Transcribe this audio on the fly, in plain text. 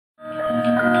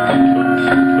I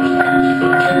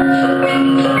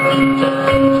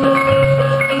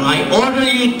order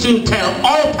you to tell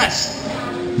all pests,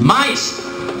 mice,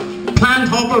 plant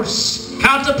hoppers,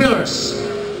 caterpillars,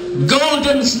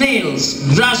 golden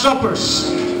snails, grasshoppers,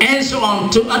 and so on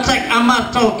to attack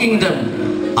Amarto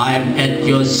Kingdom. I am at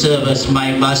your service,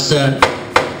 my master.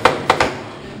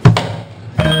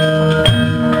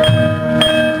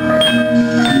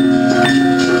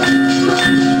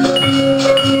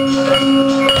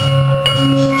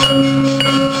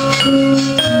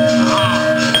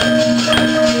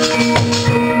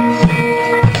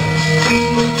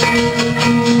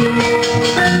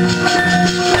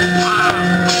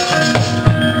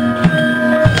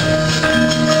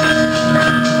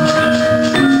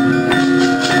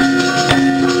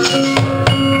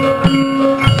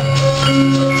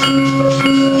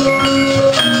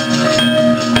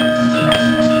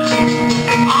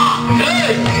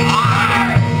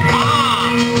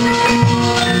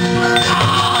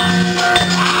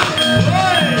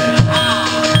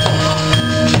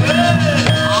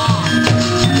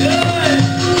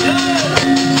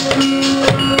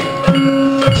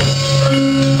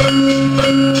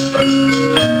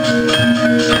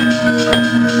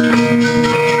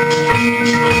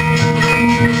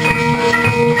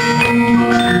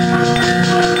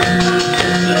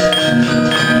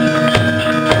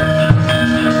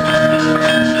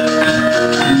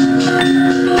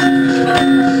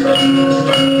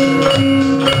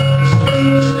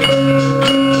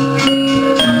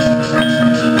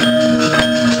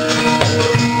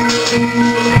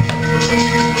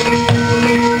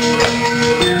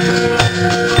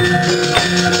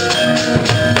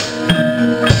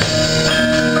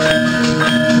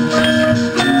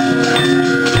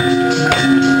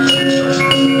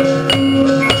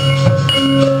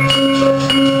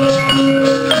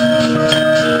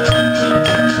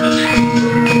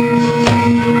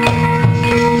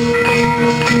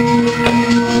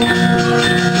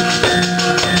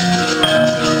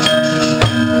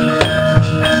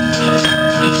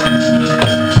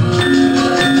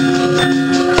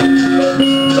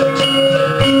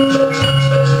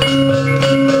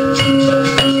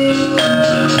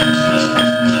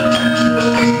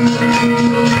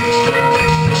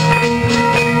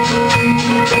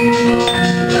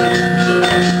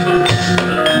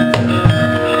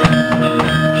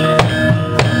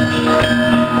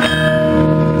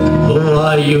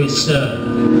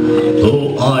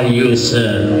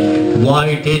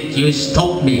 Why did you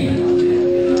stop me?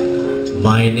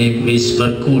 My name is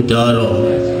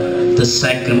Werkudara, the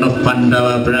second of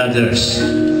Pandava brothers.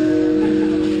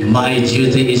 My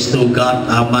duty is to guard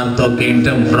Amarto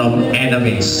Kingdom from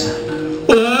enemies.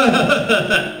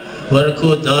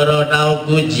 Werkudara, now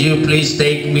could you please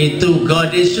take me to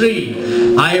Goddess Sri?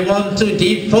 I want to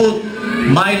devote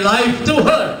my life to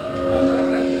her.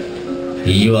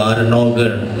 You are an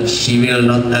ogre. She will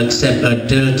not accept a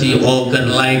dirty organ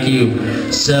like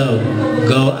you. So,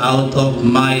 go out of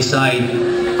my sight.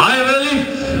 I will leave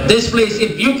this place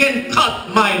if you can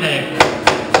cut my neck.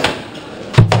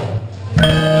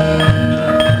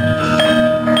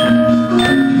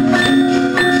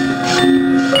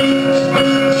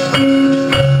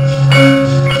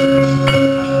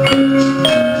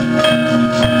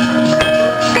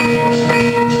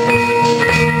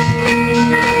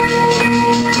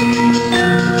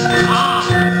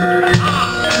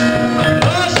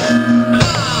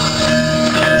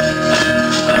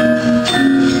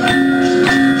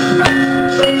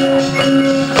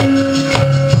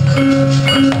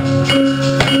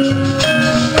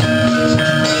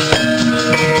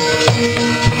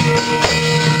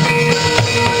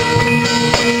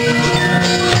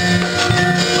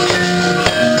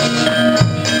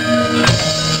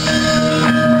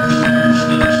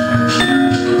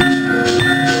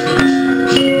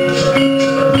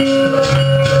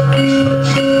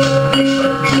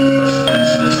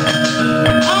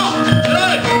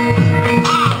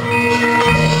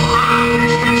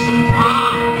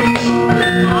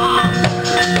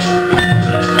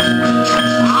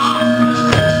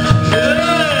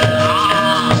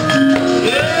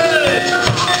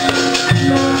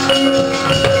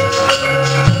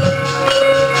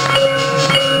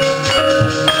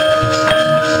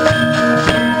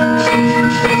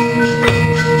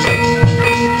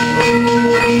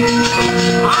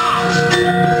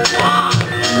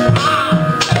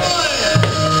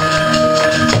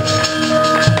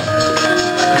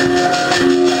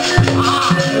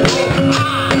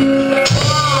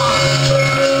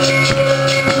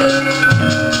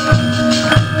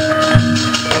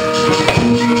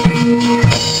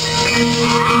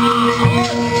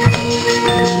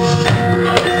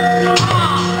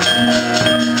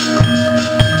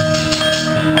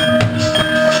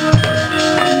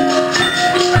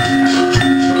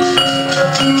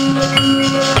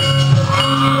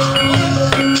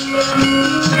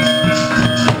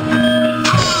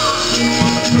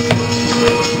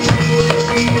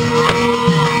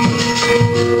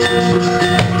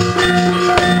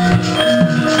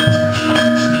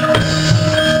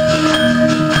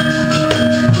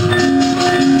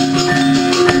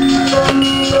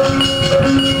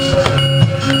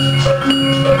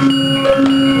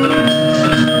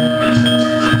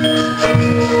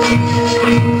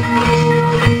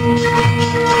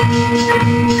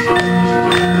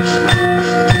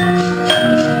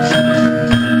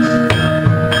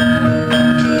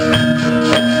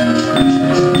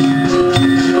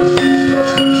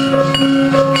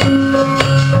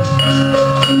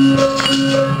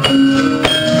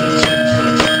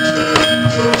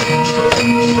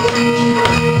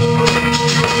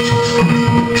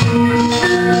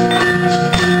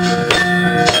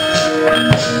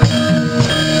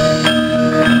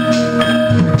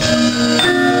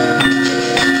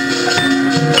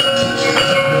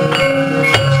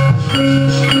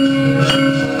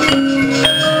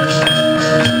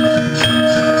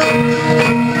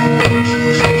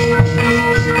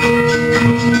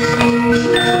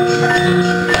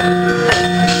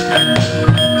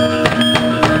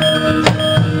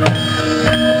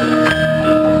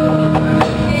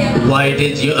 Why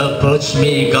did you approach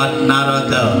me, God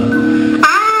Narada?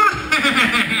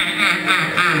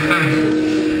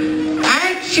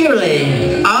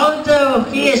 Actually, although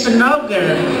he is an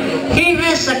ogre, he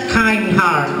has a kind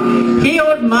heart. He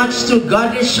owed much to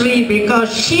Goddess Sri because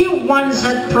she once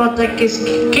had protected his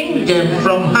kingdom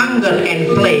from hunger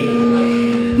and plague.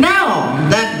 Now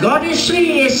that Goddess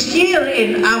Sri is here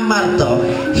in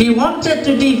Amarta, he wanted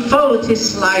to devote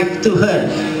his life to her.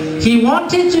 He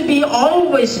wanted to be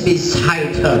always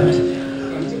beside her.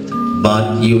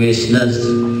 But you witnessed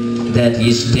that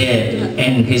he's dead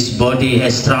and his body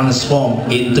has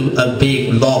transformed into a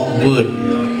big log wood.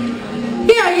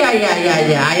 Yeah,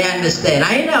 I understand.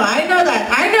 I know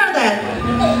that.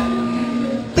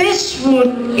 This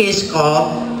wood is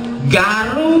called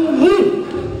Garu wood.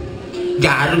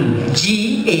 Garu,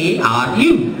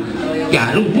 G-A-R-U,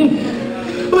 Garu wood,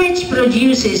 which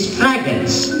produces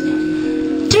fragrance.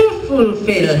 To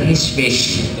fulfill his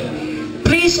wish,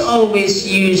 please always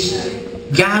use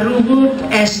Garu wood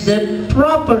as the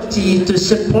property to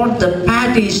support the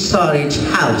paddy storage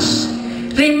house.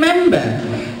 Remember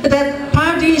that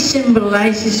paddy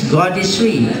symbolizes Goddess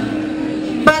Sri.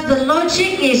 But the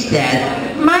logic is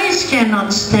that mice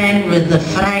cannot stand with the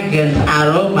fragrant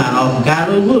aroma of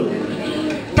Garu wood.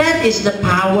 That is the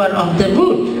power of the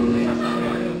wood.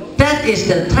 That is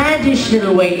the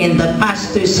traditional way in the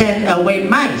past to send away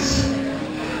mice.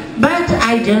 But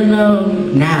I don't know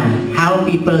now how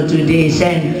people today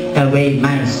send away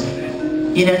mice.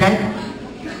 You know that?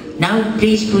 Now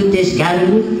please put this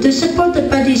Garu wood to support the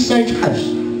paddy storage house,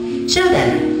 so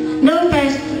that no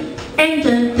pests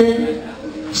enter the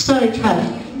storage house.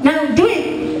 Now do